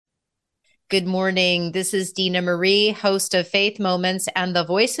Good morning. This is Dina Marie, host of Faith Moments and the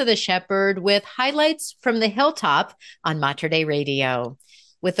voice of the shepherd with highlights from the hilltop on Mater Dei Radio.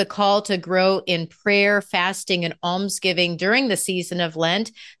 With a call to grow in prayer, fasting, and almsgiving during the season of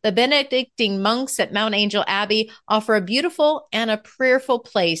Lent, the Benedictine monks at Mount Angel Abbey offer a beautiful and a prayerful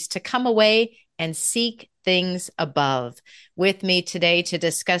place to come away and seek things above. With me today to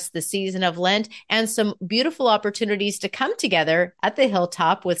discuss the season of Lent and some beautiful opportunities to come together at the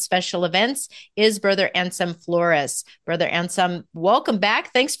hilltop with special events is Brother Anselm Flores. Brother Anselm, welcome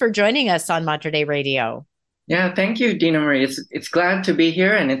back. Thanks for joining us on Mater Dei Radio. Yeah, thank you, Dina Marie. It's glad to be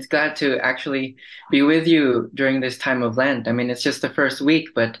here, and it's glad to actually be with you during this time of Lent. I mean, it's just the first week,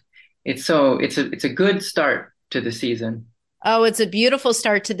 but it's a good start to the season. Oh, it's a beautiful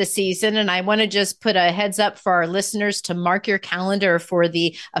start to the season. And I want to just put a heads up for our listeners to mark your calendar for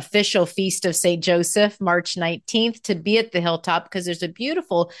the official Feast of St. Joseph, March 19th, to be at the Hilltop, because there's a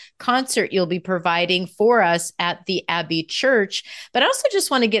beautiful concert you'll be providing for us at the Abbey Church. But I also just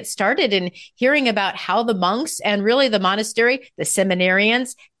want to get started in hearing about how the monks and really the monastery, the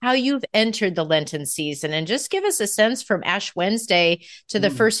seminarians, how you've entered the Lenten season, and just give us a sense from Ash Wednesday to the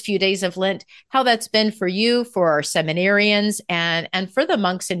Mm. first few days of Lent, how that's been for you, for our seminarians, and for the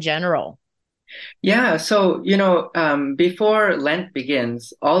monks in general. Yeah, so before Lent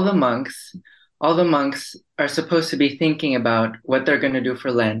begins, all the monks are supposed to be thinking about what they're going to do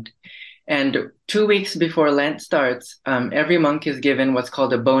for Lent. And 2 weeks before Lent starts, every monk is given what's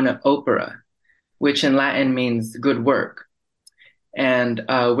called a bona opera, which in Latin means good work. And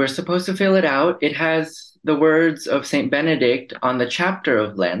we're supposed to fill it out. It has the words of Saint Benedict on the chapter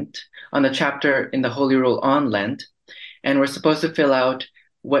of Lent, on the chapter in the Holy Rule on Lent. And we're supposed to fill out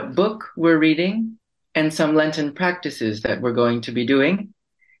what book we're reading and some Lenten practices that we're going to be doing,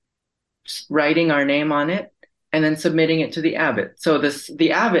 writing our name on it, and then submitting it to the abbot. So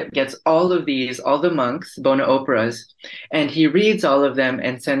the abbot gets all of these, all the monks, bona operas, and he reads all of them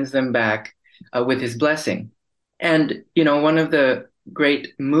and sends them back with his blessing. And, one of the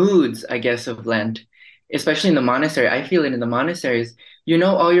great moods, I guess, of Lent, especially in the monastery, I feel it in the monasteries,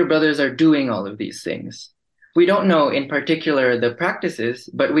 all your brothers are doing all of these things. We don't know in particular the practices,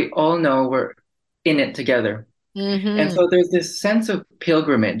 but we all know we're in it together. And Mm-hmm. so there's this sense of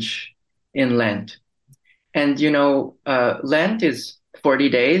pilgrimage in Lent. And, Lent is 40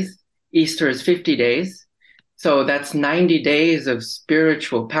 days, Easter is 50 days. So that's 90 days of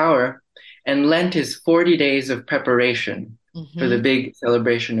spiritual power. And Lent is 40 days of preparation for the Mm-hmm. big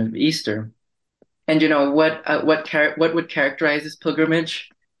celebration of Easter. And what would characterize this pilgrimage?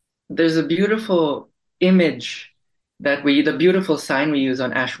 There's a beautiful image the beautiful sign we use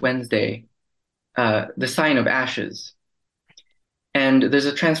on Ash Wednesday, the sign of ashes. And there's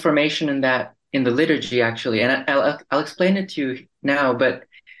a transformation in that in the liturgy, actually. And I'll explain it to you now, but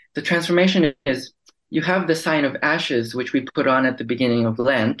the transformation is you have the sign of ashes, which we put on at the beginning of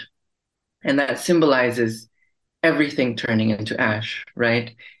Lent, and that symbolizes everything turning into ash,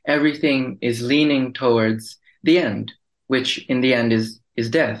 right? Everything is leaning towards the end, which in the end is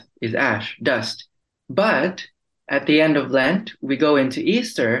death, is ash, dust. But at the end of Lent, we go into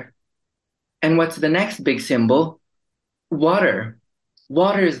Easter, and what's the next big symbol? Water.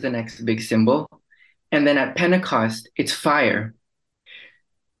 Water is the next big symbol. And then at Pentecost, it's fire.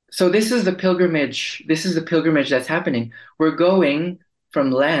 So this is the pilgrimage. This is the pilgrimage that's happening. We're going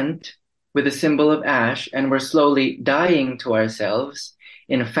from Lent with a symbol of ash, and we're slowly dying to ourselves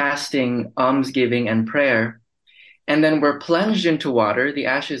in fasting, almsgiving, and prayer. And then we're plunged into water. The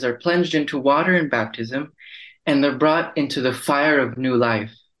ashes are plunged into water in baptism, and they're brought into the fire of new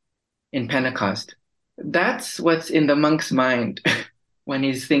life in Pentecost. That's what's in the monk's mind when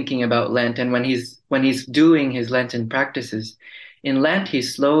he's thinking about Lent and when he's doing his Lenten practices. In Lent,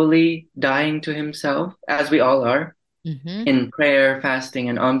 he's slowly dying to himself, as we all are, Mm-hmm. in prayer, fasting,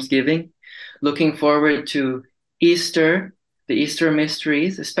 and almsgiving, looking forward to Easter, the Easter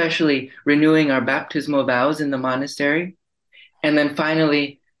mysteries, especially renewing our baptismal vows in the monastery, and then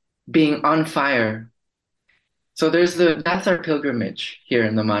finally being on fire. So that's our pilgrimage here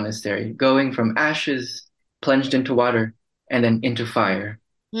in the monastery, going from ashes plunged into water and then into fire.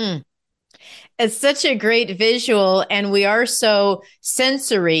 Hmm. It's such a great visual, and we are so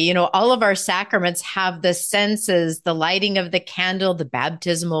sensory. All of our sacraments have the senses, the lighting of the candle, the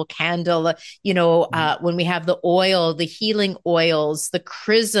baptismal candle, when we have the oil, the healing oils, the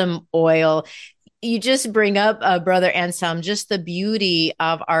chrism oil. You just bring up, Brother Anselm, just the beauty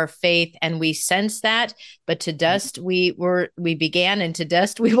of our faith, and we sense that. But to dust we began, and to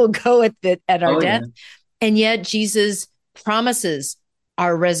dust we will go at our Oh death. yeah. And yet Jesus promises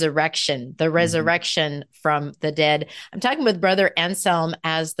our resurrection, the Mhm. resurrection from the dead. I'm talking with Brother Anselm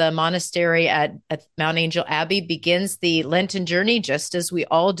as the monastery at Mount Angel Abbey begins the Lenten journey, just as we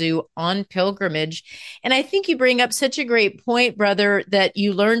all do on pilgrimage. And I think you bring up such a great point, brother, that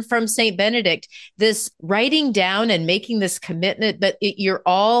you learned from St. Benedict, this writing down and making this commitment, but you're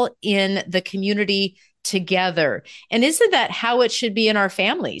all in the community together. And isn't that how it should be in our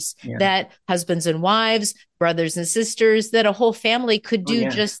families? Yeah. That husbands and wives, brothers and sisters, that a whole family could Oh, do yeah.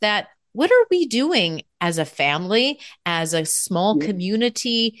 just that. What are we doing as a family, as a small Yeah.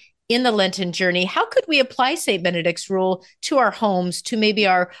 community in the Lenten journey? How could we apply St. Benedict's rule to our homes, to maybe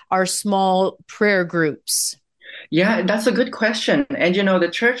our small prayer groups? Yeah, that's a good question. And the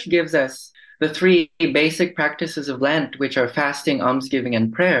church gives us the three basic practices of Lent, which are fasting, almsgiving,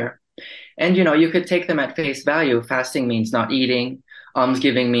 and prayer. And you could take them at face value. Fasting means not eating,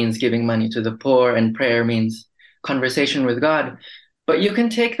 almsgiving means giving money to the poor, and prayer means conversation with God. But you can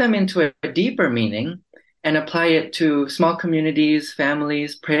take them into a deeper meaning and apply it to small communities,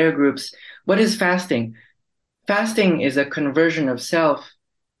 families, prayer groups. What is fasting? Fasting is a conversion of self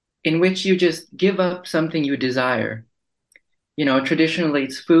in which you just give up something you desire. Traditionally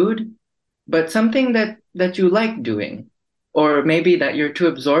it's food, but something that you like doing, or maybe that you're too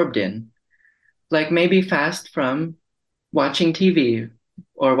absorbed in. Like maybe fast from watching TV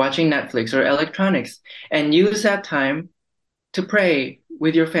or watching Netflix or electronics, and use that time to pray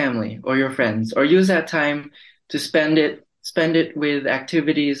with your family or your friends, or use that time to spend it with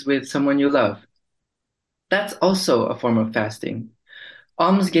activities with someone you love. That's also a form of fasting.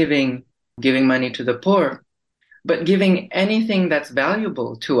 Almsgiving, giving money to the poor, but giving anything that's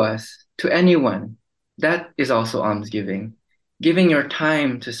valuable to us, to anyone, that is also almsgiving. Giving your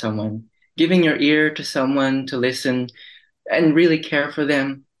time to someone, giving your ear to someone to listen and really care for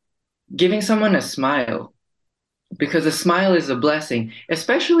them, giving someone a smile, because a smile is a blessing,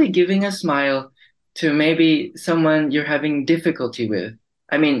 especially giving a smile to maybe someone you're having difficulty with.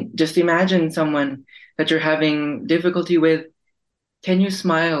 I mean, just imagine someone that you're having difficulty with. Can you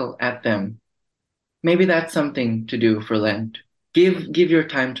smile at them? Maybe that's something to do for Lent. Give your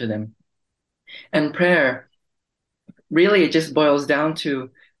time to them. And prayer, really it just boils down to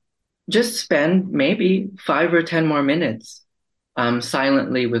just spend maybe 5 or 10 more minutes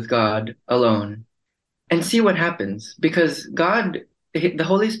silently with God alone and see what happens. Because God, the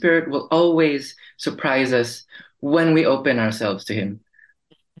Holy Spirit will always surprise us when we open ourselves to Him.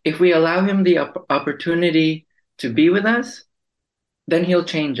 If we allow Him the opportunity to be with us, then He'll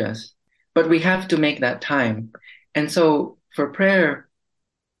change us. But we have to make that time. And so for prayer,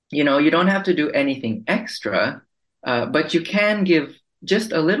 you don't have to do anything extra, but you can give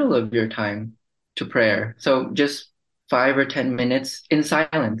just a little of your time to prayer. So just 5 or 10 minutes in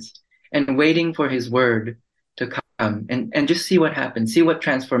silence and waiting for His word to come, and just see what happens, see what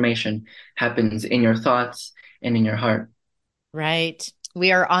transformation happens in your thoughts and in your heart. Right.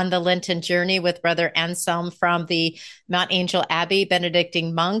 We are on the Lenten journey with Brother Anselm from the Mount Angel Abbey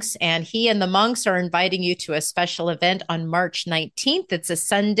Benedictine monks, and he and the monks are inviting you to a special event on March 19th. It's a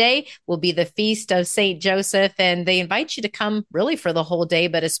Sunday, will be the feast of St. Joseph, and they invite you to come really for the whole day,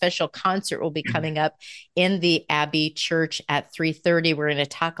 but a special concert will be coming up in the Abbey Church at 3:30. We're going to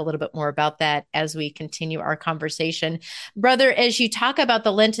talk a little bit more about that as we continue our conversation. Brother, as you talk about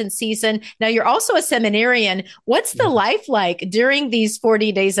the Lenten season, now you're also a seminarian. What's the life like during these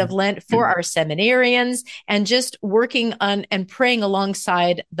 40 days of Lent for our seminarians and just working on and praying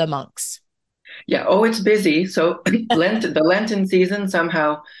alongside the monks? Yeah, oh, it's busy. So the Lenten season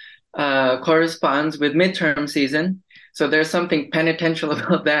somehow corresponds with midterm season. So there's something penitential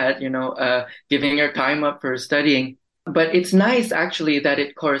about that, giving your time up for studying. But it's nice actually that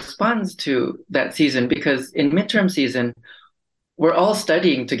it corresponds to that season, because in midterm season, we're all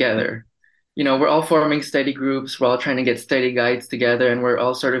studying together. We're all forming study groups, we're all trying to get study guides together, and we're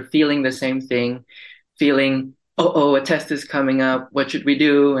all sort of feeling the same thing, feeling, oh, a test is coming up. What should we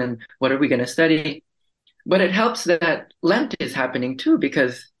do? And what are we going to study? But it helps that Lent is happening too,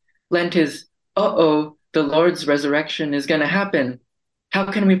 because Lent is, the Lord's resurrection is going to happen.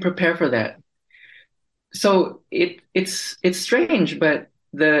 How can we prepare for that? So it's strange, but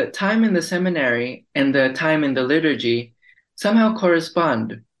the time in the seminary and the time in the liturgy somehow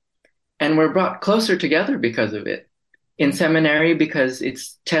correspond, and we're brought closer together because of it. In seminary, because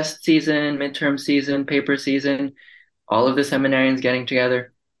it's test season, midterm season, paper season, all of the seminarians getting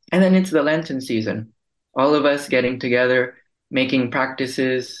together. And then it's the Lenten season, all of us getting together, making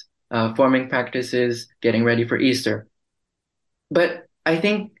practices, forming practices, getting ready for Easter. But I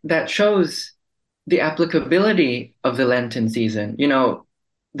think that shows the applicability of the Lenten season.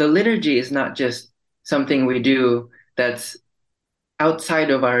 The liturgy is not just something we do that's outside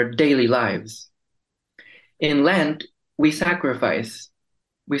of our daily lives. In Lent, we sacrifice.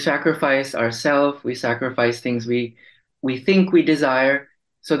 We sacrifice ourselves, we sacrifice things we think we desire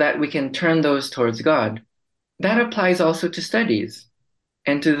so that we can turn those towards God. That applies also to studies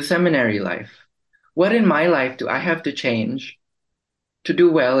and to the seminary life. What in my life do I have to change to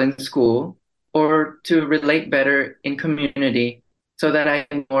do well in school or to relate better in community so that I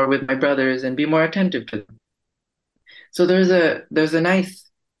can more with my brothers and be more attentive to them? So there's a nice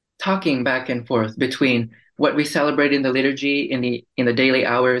talking back and forth between what we celebrate in the liturgy, in the daily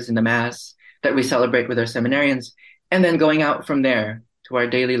hours, in the mass that we celebrate with our seminarians, and then going out from there to our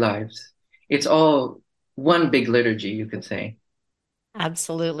daily lives. It's all one big liturgy, you could say.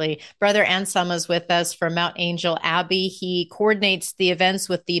 Absolutely. Brother Anselm is with us from Mount Angel Abbey. He coordinates the events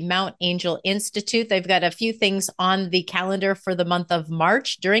with the Mount Angel Institute. They've got a few things on the calendar for the month of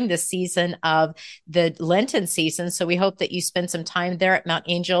March during the season of the Lenten season. So we hope that you spend some time there at Mount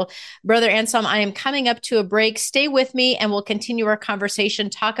Angel. Brother Anselm, I am coming up to a break. Stay with me and we'll continue our conversation,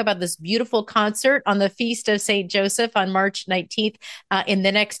 talk about this beautiful concert on the Feast of St. Joseph on March 19th in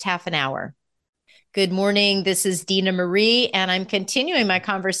the next half an hour. Good morning. This is Dina Marie, and I'm continuing my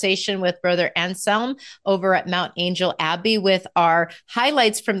conversation with Brother Anselm over at Mount Angel Abbey with our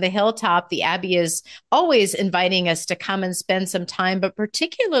highlights from the hilltop. The Abbey is always inviting us to come and spend some time, but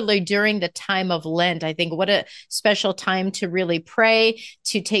particularly during the time of Lent. I think what a special time to really pray,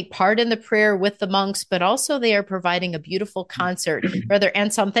 to take part in the prayer with the monks, but also they are providing a beautiful concert. Brother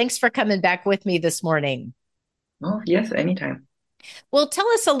Anselm, thanks for coming back with me this morning. Oh, yes, anytime. Well, tell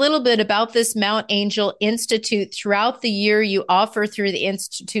us a little bit about this Mount Angel Institute. Throughout the year, you offer through the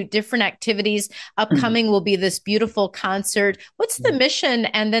Institute different activities. Upcoming will be this beautiful concert. What's the mission?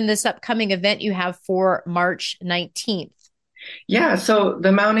 And then this upcoming event you have for March 19th. Yeah, so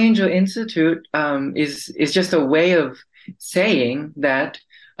the Mount Angel Institute is just a way of saying that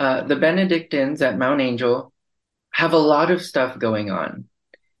the Benedictines at Mount Angel have a lot of stuff going on,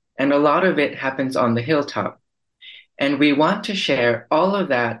 and a lot of it happens on the hilltop. And we want to share all of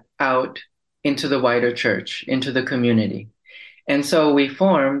that out into the wider church, into the community. And so we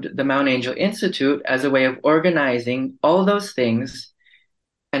formed the Mount Angel Institute as a way of organizing all those things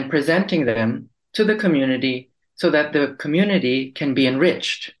and presenting them to the community so that the community can be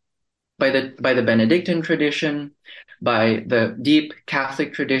enriched by the Benedictine tradition, by the deep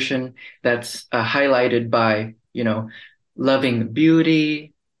Catholic tradition that's highlighted by, loving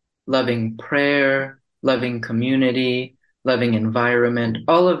beauty, loving prayer, loving community, loving environment.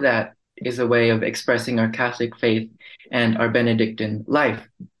 All of that is a way of expressing our Catholic faith and our Benedictine life.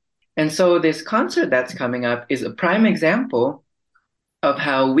 And so this concert that's coming up is a prime example of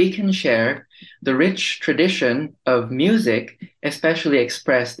how we can share the rich tradition of music, especially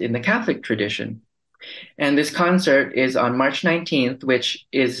expressed in the Catholic tradition. And this concert is on March 19th, which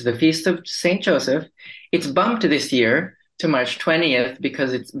is the Feast of St. Joseph. It's bumped this year to March 20th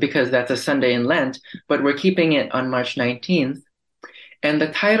because that's a Sunday in Lent, but we're keeping it on March 19th. And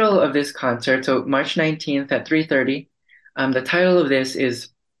the title of this concert, so March 19th at 3:30, the title of this it's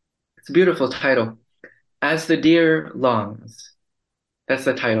a beautiful title, As the Deer Longs. That's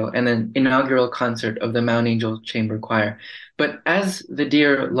the title, and then inaugural concert of the Mount Angel Chamber Choir. But As the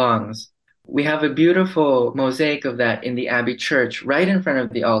Deer Longs, we have a beautiful mosaic of that in the Abbey Church right in front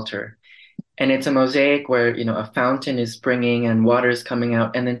of the altar. And it's a mosaic where, a fountain is springing and water is coming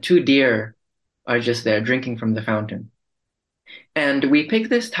out, and then two deer are just there drinking from the fountain. And we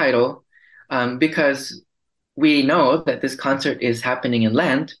picked this title because we know that this concert is happening in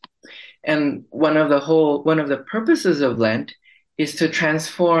Lent, and one of the purposes of Lent is to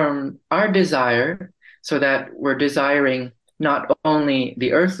transform our desire so that we're desiring not only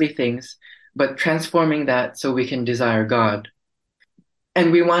the earthly things, but transforming that so we can desire God.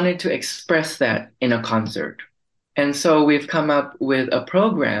 And we wanted to express that in a concert. And so we've come up with a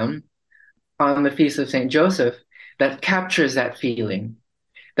program on the Feast of St. Joseph that captures that feeling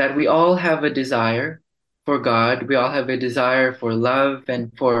that we all have a desire for God. We all have a desire for love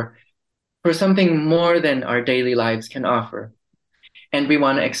and for something more than our daily lives can offer. And we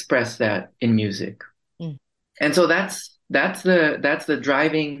want to express that in music. Mm. And so that's the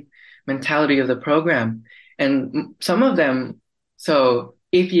driving mentality of the program. And some of them, so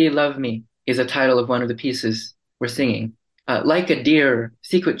If Ye Love Me is a title of one of the pieces we're singing. Like a Deer,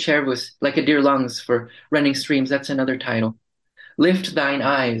 Sicut Cervus, Like a Deer Longs for Running Streams, that's another title. Lift Thine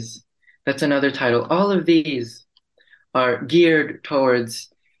Eyes, that's another title. All of these are geared towards,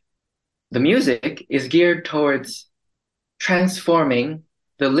 the music is geared towards transforming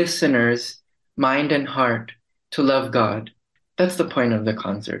the listener's mind and heart to love God. That's the point of the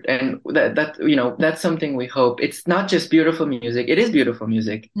concert. And that's something we hope. It's not just beautiful music. It is beautiful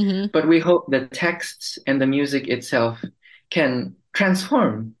music, Hmm. but we hope the texts and the music itself can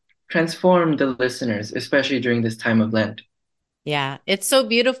transform the listeners, especially during this time of Lent. Yeah, it's so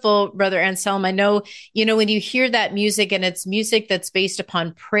beautiful, Brother Anselm. I know, when you hear that music and it's music that's based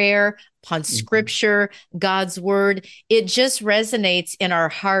upon prayer, upon Mhm. scripture, God's word, it just resonates in our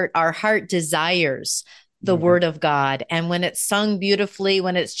heart. Our heart desires the Yeah. word of God. And when it's sung beautifully,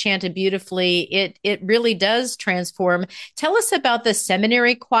 when it's chanted beautifully, it really does transform. Tell us about the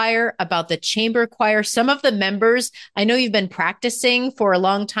seminary choir, about the chamber choir, some of the members. I know you've been practicing for a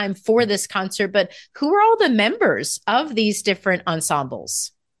long time for this concert, but who are all the members of these different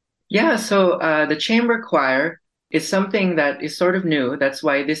ensembles? Yeah, so the chamber choir is something that is sort of new. That's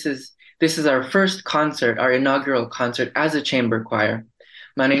why this is our first concert, our inaugural concert as a chamber choir,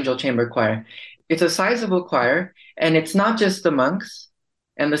 Mount Angel Chamber Choir. It's a sizable choir, and it's not just the monks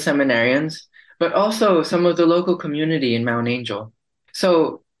and the seminarians, but also some of the local community in Mount Angel.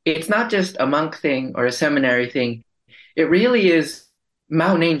 So it's not just a monk thing or a seminary thing. It really is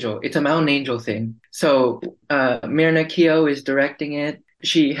Mount Angel. It's a Mount Angel thing. So Myrna Keogh is directing it.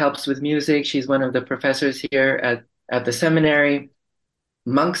 She helps with music. She's one of the professors here at the seminary.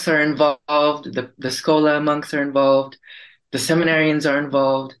 Monks are involved. The Schola monks are involved. The seminarians are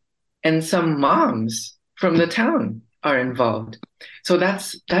involved. And some moms from the town are involved. So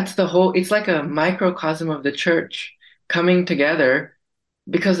that's the whole, it's like a microcosm of the church coming together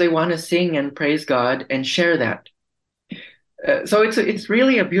because they want to sing and praise God and share that. So it's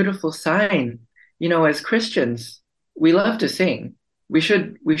really a beautiful sign. As Christians, we love to sing. We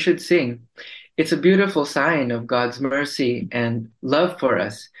should sing. It's a beautiful sign of God's mercy and love for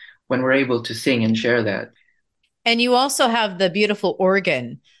us when we're able to sing and share that. And you also have the beautiful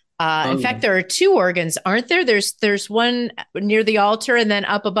organ. In Oh, fact, yeah. there are two organs, aren't there? There's one near the altar and then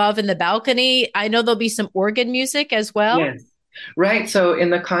up above in the balcony. I know there'll be some organ music as well. Yes. Right. So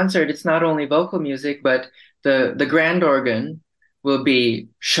in the concert, it's not only vocal music, but the grand organ will be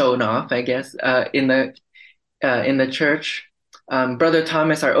shown off, I guess, in the church. Brother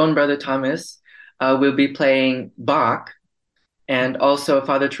Thomas, our own Brother Thomas, will be playing Bach. And also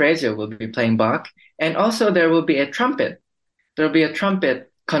Father Teresa will be playing Bach. And also there will be a trumpet. There'll be a trumpet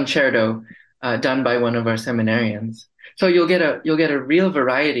concerto done by one of our seminarians. So you'll get a real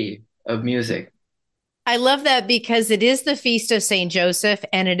variety of music. I love that because it is the feast of St. Joseph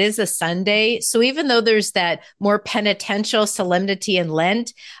and it is a Sunday. So even though there's that more penitential solemnity in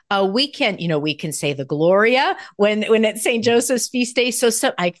Lent, we can say the Gloria when it's St. Joseph's feast day. So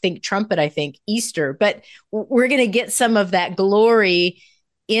I think trumpet, I think Easter, but we're going to get some of that glory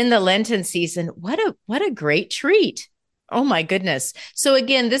in the Lenten season. What a great treat. Oh my goodness. So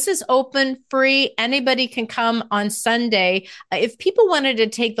again, this is open free. Anybody can come on Sunday. If people wanted to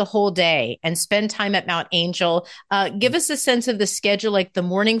take the whole day and spend time at Mount Angel, give us a sense of the schedule, like the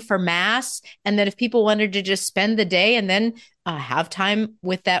morning for Mass. And then if people wanted to just spend the day and then have time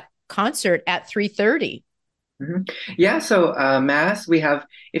with that concert at 3:30. Mhm. Yeah, so Mass,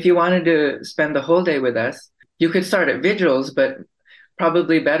 if you wanted to spend the whole day with us, you could start at vigils, but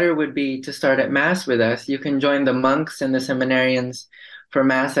probably better would be to start at Mass with us. You can join the monks and the seminarians for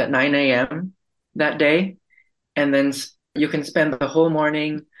Mass at 9 a.m. that day, and then you can spend the whole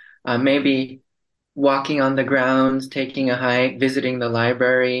morning maybe walking on the grounds, taking a hike, visiting the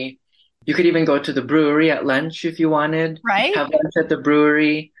library. You could even go to the brewery at lunch if you wanted, Right? have lunch at the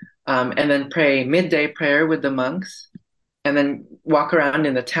brewery, and then pray midday prayer with the monks, and then walk around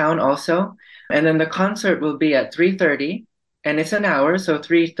in the town also. And then the concert will be at 3:30, and it's an hour, so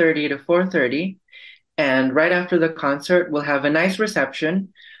 3:30 to 4:30. And right after the concert, we'll have a nice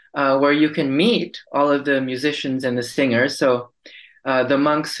reception where you can meet all of the musicians and the singers. So the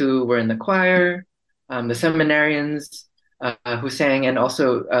monks who were in the choir, the seminarians who sang, and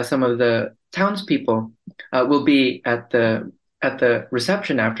also some of the townspeople will be at the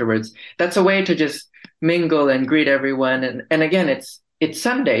reception afterwards. That's a way to just mingle and greet everyone. And again, it's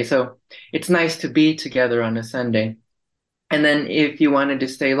Sunday, so it's nice to be together on a Sunday. And then if you wanted to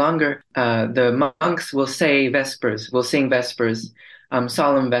stay longer, the monks will say Vespers, will sing Vespers,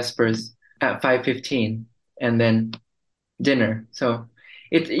 solemn Vespers at 5:15, and then dinner. So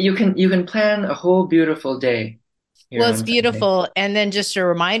you can plan a whole beautiful day. here Well, it's on Sunday. beautiful. And then just a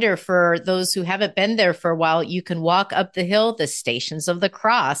reminder for those who haven't been there for a while, you can walk up the hill, the Stations of the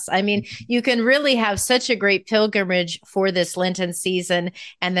Cross. I mean, you can really have such a great pilgrimage for this Lenten season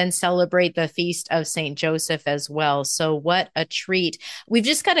and then celebrate the feast of St. Joseph as well. So, what a treat. We've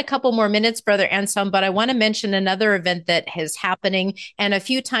just got a couple more minutes, Brother Anselm, but I want to mention another event that is happening. And a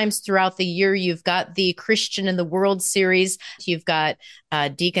few times throughout the year, you've got the Christian in the World series. You've got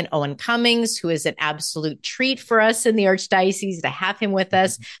Deacon Owen Cummings, who is an absolute treat for us in the Archdiocese to have him with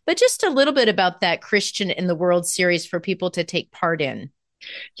us. But just a little bit about that Christian in the World series for people to take part in.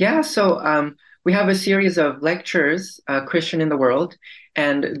 Yeah, so we have a series of lectures, Christian in the World,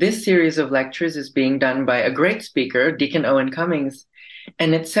 and this series of lectures is being done by a great speaker, Deacon Owen Cummings,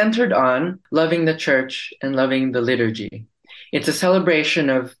 and it's centered on loving the church and loving the liturgy. It's a celebration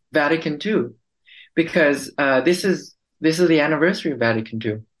of Vatican II because this is the anniversary of Vatican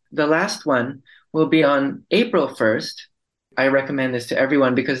II. The last one will be on April 1st. I recommend this to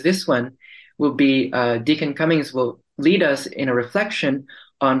everyone because this one will be Deacon Cummings will lead us in a reflection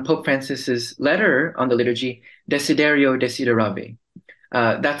on Pope Francis's letter on the liturgy, Desiderio Desideravi.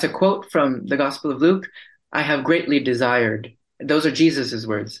 That's a quote from the Gospel of Luke. I have greatly desired, those are Jesus's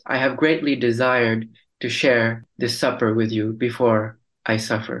words. I have greatly desired to share this supper with you before I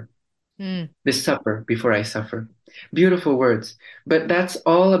suffer. Mm. This supper before I suffer. Beautiful words. But that's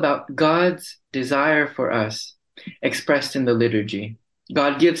all about God's desire for us expressed in the liturgy.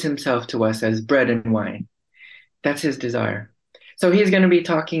 God gives himself to us as bread and wine. That's his desire. So he's going to be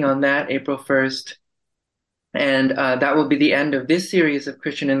talking on that April 1st. And that will be the end of this series of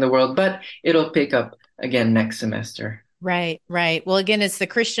Christian in the World, but it'll pick up again next semester. Right, right. Well, again, it's the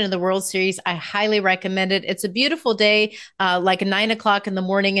Christian of the World series. I highly recommend it. It's a beautiful day, like 9 o'clock in the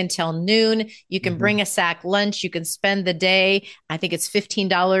morning until noon. You can Mhm. bring a sack lunch. You can spend the day. I think it's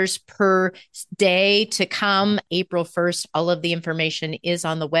 $15 per day to come April 1st. All of the information is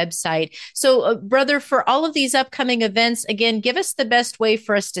on the website. So, brother, for all of these upcoming events, again, give us the best way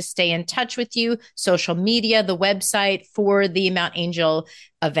for us to stay in touch with you, social media, the website for the Mount Angel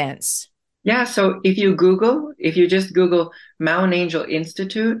events. Yeah, so if you just Google Mount Angel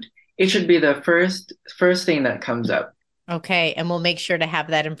Institute, it should be the first thing that comes up. Okay, and we'll make sure to have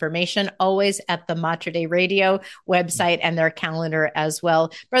that information always at the Mater Dei Radio website and their calendar as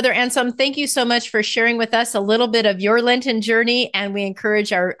well. Brother Anselm, thank you so much for sharing with us a little bit of your Lenten journey, and we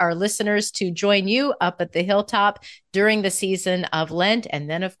encourage our listeners to join you up at the hilltop during the season of Lent, and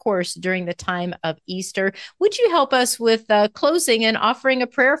then, of course, during the time of Easter. Would you help us with closing and offering a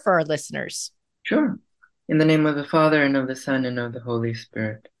prayer for our listeners? Sure. In the name of the Father and of the Son and of the Holy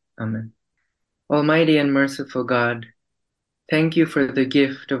Spirit. Amen. Almighty and merciful God, thank you for the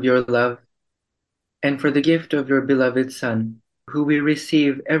gift of your love and for the gift of your beloved Son, who we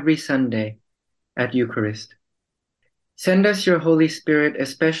receive every Sunday at Eucharist. Send us your Holy Spirit,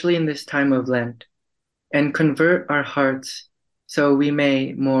 especially in this time of Lent, and convert our hearts so we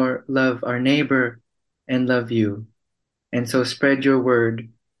may more love our neighbor and love you, and so spread your word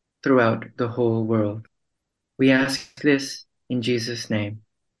throughout the whole world. We ask this in Jesus' name.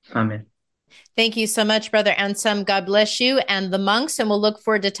 Amen. Thank you so much, Brother Anselm. God bless you and the monks, and we'll look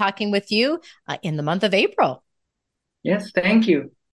forward to talking with you in the month of April. Yes, thank you.